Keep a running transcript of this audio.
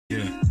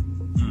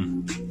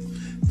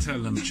Tell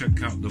them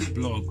check out the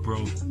blog,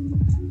 bro.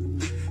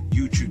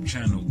 YouTube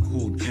channel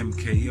called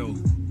MKO.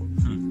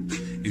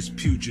 It's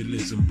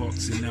pugilism,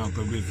 boxing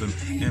algorithm.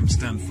 M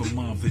stand for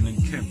Marvin and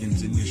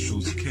Kevin's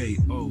initials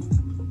KO.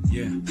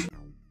 Yeah.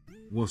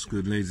 What's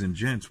good, ladies and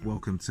gents?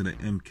 Welcome to the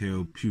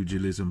MKO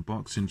Pugilism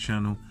Boxing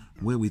channel,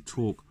 where we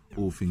talk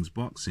all things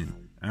boxing.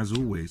 As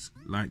always,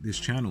 like this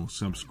channel,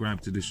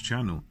 subscribe to this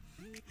channel,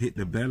 hit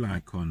the bell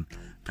icon,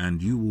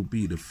 and you will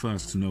be the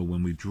first to know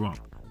when we drop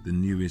the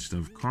newest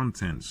of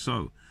content.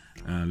 So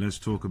let's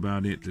talk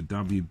about it. The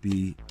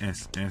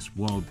WBSS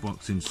World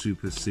Boxing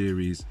Super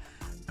Series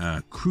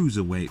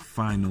Cruiserweight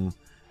final,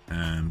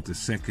 the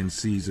second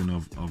season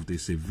of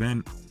this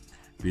event,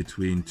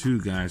 between two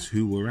guys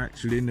who were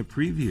actually in the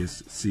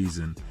previous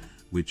season,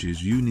 which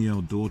is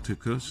Yuniel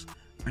Dorticos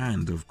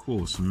and of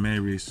course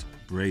Mairis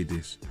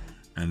Briedis.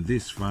 And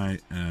this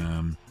fight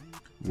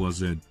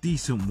was a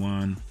decent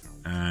one,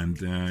 and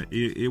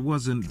it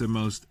wasn't the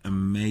most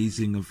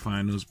amazing of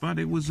finals, but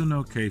it was an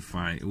okay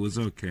fight. It was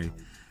okay.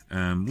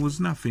 Was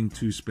nothing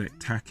too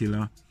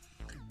spectacular.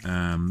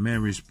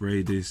 Mairis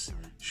Briedis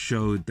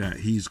showed that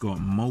he's got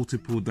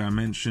multiple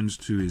dimensions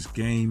to his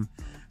game.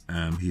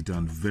 He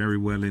done very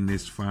well in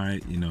this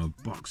fight, you know,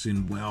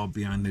 boxing well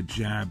behind the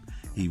jab.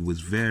 He was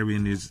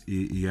varying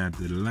he had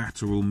the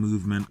lateral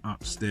movement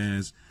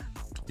upstairs,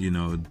 you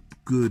know,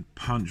 good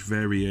punch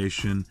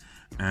variation.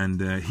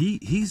 And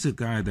he's a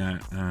guy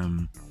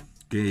that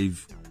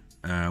gave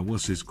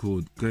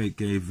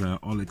gave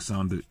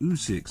Alexander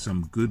Usyk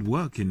some good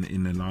work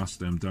in the last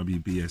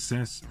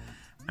WBSS,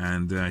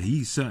 and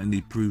he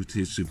certainly proved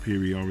his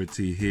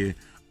superiority here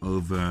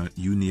over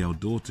Yuniel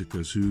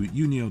Dorticos, who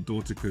Yuniel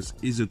Dorticos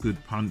is a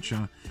good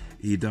puncher.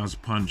 He does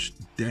punch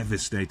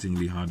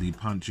devastatingly hard. He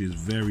punches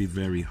very,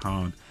 very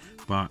hard,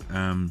 but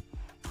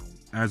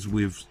as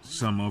with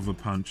some other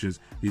punchers,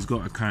 he's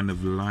got to kind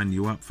of line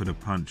you up for the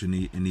punch, and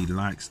he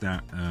likes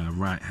that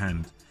right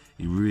hand.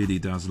 He really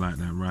does like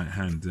that right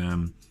hand.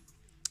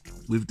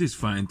 With this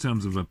fight, in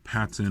terms of a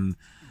pattern,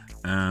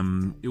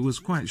 it was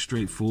quite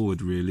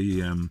straightforward,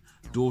 really.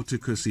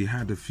 Dorticos, he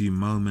had a few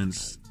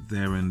moments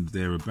there and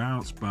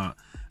thereabouts, but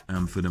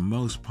for the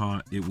most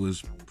part, it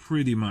was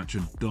pretty much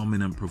a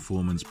dominant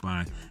performance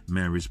by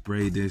Mairis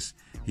Briedis.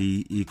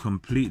 He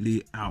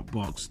completely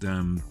outboxed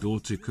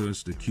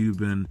Dorticos, the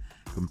Cuban,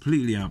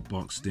 completely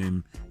outboxed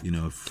him, you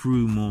know,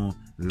 threw more,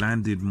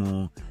 landed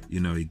more, you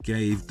know, he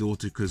gave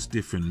Dorticos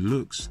different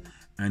looks,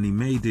 and he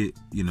made it,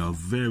 you know,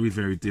 very,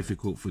 very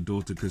difficult for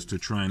Dorticos to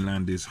try and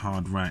land his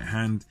hard right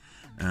hand.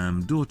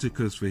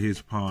 Dorticos, for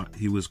his part,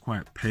 he was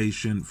quite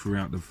patient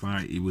throughout the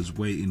fight. He was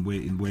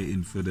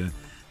waiting for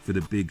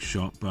the big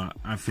shot. But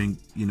I think,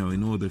 you know,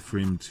 in order for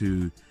him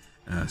to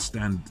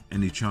stand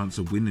any chance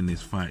of winning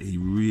this fight, he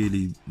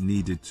really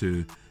needed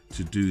to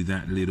do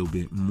that little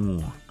bit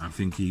more. I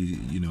think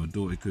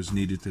Dorticos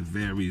needed to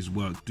vary his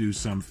work, do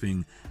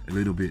something a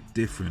little bit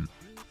different,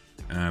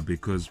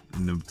 because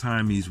in the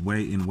time he's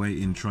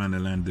waiting, trying to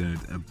land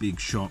a big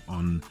shot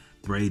on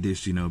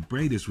Briedis, you know,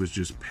 Briedis was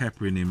just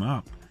peppering him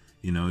up,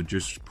 you know,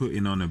 just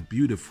putting on a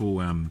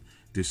beautiful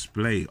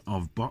display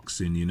of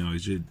boxing. You know,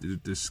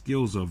 the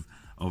skills of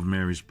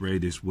Mairis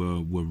Briedis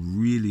were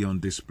really on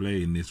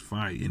display in this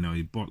fight. You know,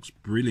 he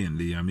boxed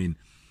brilliantly. I mean,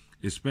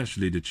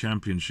 especially the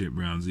championship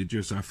rounds.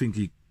 I think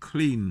it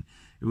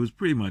was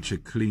pretty much a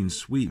clean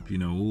sweep, you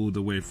know, all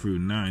the way through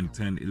 9,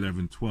 10,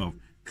 11, 12,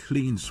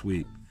 clean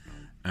sweep.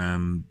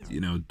 You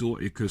know,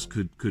 Dorticos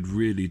could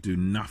really do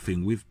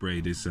nothing with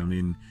Briedis. I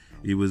mean,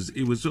 he was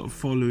sort of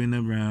following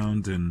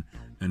around and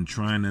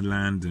trying to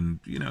land, and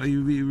you know, he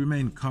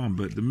remained calm.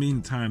 But the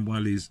meantime,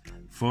 while he's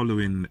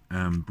following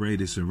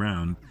Briedis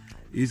around,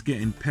 he's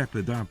getting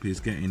peppered up,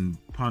 he's getting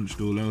punched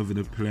all over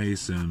the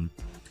place, and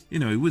you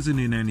know, he wasn't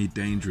in any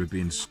danger of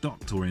being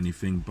stopped or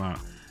anything, but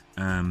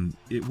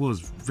it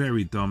was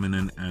very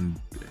dominant, and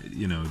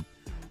you know,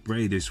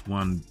 Briedis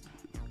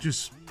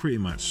just pretty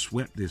much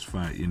swept this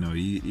fight. You know,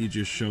 he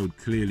just showed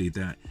clearly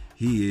that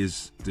he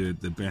is the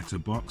better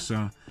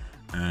boxer,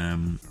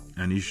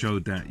 and he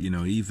showed that, you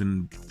know,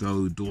 even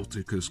though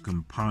Dorticos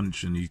can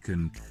punch and he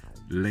can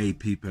lay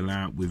people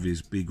out with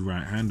his big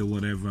right hand or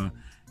whatever,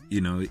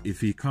 you know, if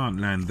he can't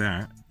land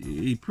that,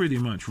 he pretty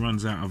much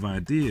runs out of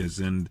ideas.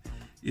 And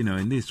you know,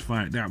 in this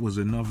fight, that was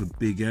another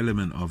big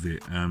element of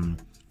it.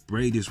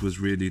 Briedis was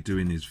really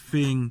doing his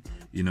thing.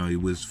 You know, he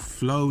was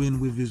flowing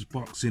with his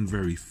boxing,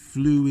 very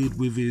fluid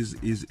with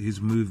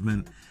his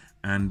movement,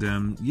 and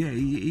yeah,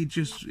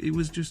 he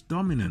was just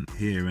dominant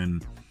here,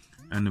 and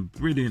a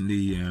brilliantly,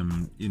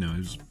 you know, it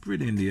was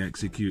brilliantly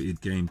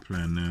executed game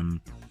plan.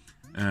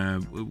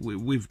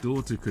 With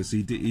Dorticos,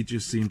 he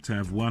just seemed to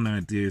have one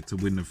idea to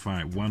win the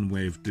fight, one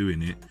way of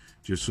doing it,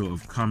 just sort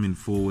of coming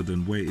forward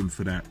and waiting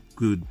for that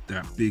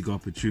big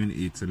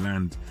opportunity to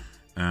land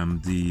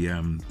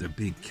the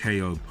big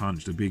KO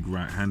punch, the big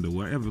right hand or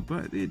whatever.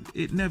 But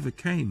it never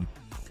came,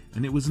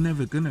 and it was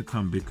never gonna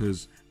come,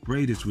 because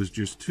Briedis was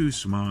just too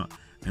smart,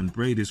 and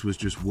Briedis was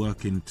just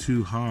working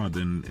too hard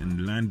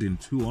and landing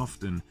too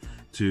often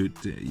to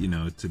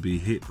be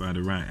hit by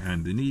the right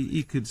hand. And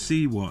he could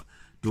see what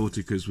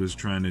Dorticos was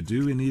trying to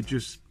do, and he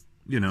just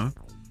you know,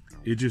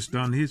 he just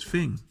done his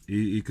thing.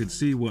 He could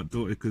see what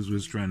Dorticos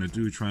was trying to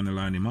do, trying to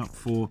line him up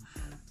for.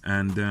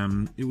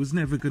 And it was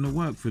never going to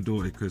work for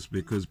Dorticos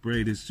because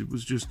Briedis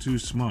was just too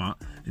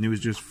smart and he was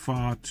just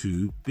far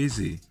too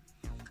busy.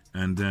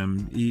 And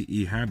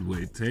he had what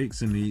it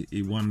takes, and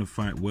he won the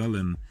fight well.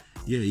 And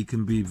yeah, he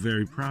can be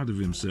very proud of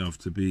himself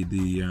to be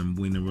the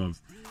winner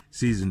of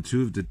Season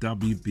 2 of the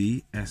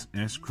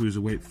WBSS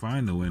Cruiserweight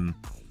final. And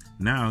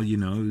now, you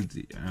know,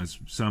 as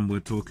some were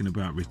talking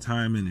about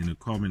retirement in a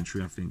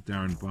commentary, I think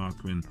Darren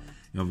Barker and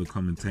the other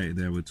commentator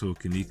there were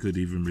talking he could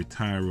even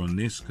retire on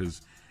this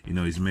because, you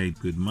know, he's made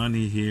good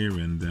money here.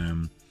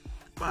 And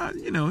but,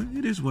 you know,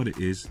 it is what it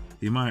is.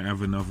 He might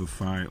have another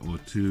fight or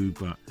two,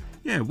 but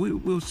yeah,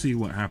 we'll see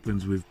what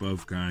happens with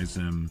both guys,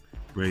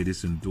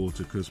 Briedis and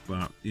Dorticos.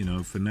 But, you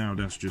know, for now,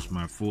 that's just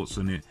my thoughts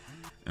on it.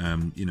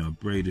 You know,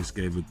 Briedis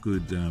gave a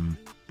good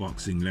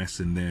boxing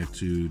lesson there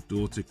to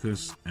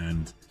Dorticos,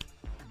 and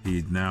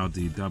he's now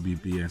the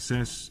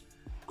WBSS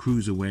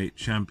Cruiserweight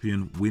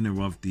champion,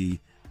 winner of the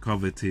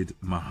coveted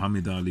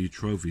Muhammad Ali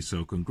trophy.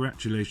 So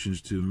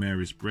congratulations to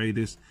Mairis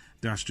Briedis.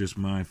 That's just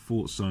my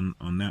thoughts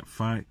on that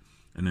fight.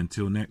 And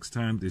until next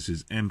time, this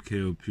is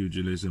MKO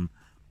Pugilism.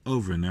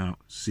 Over and out.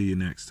 See you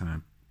next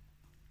time.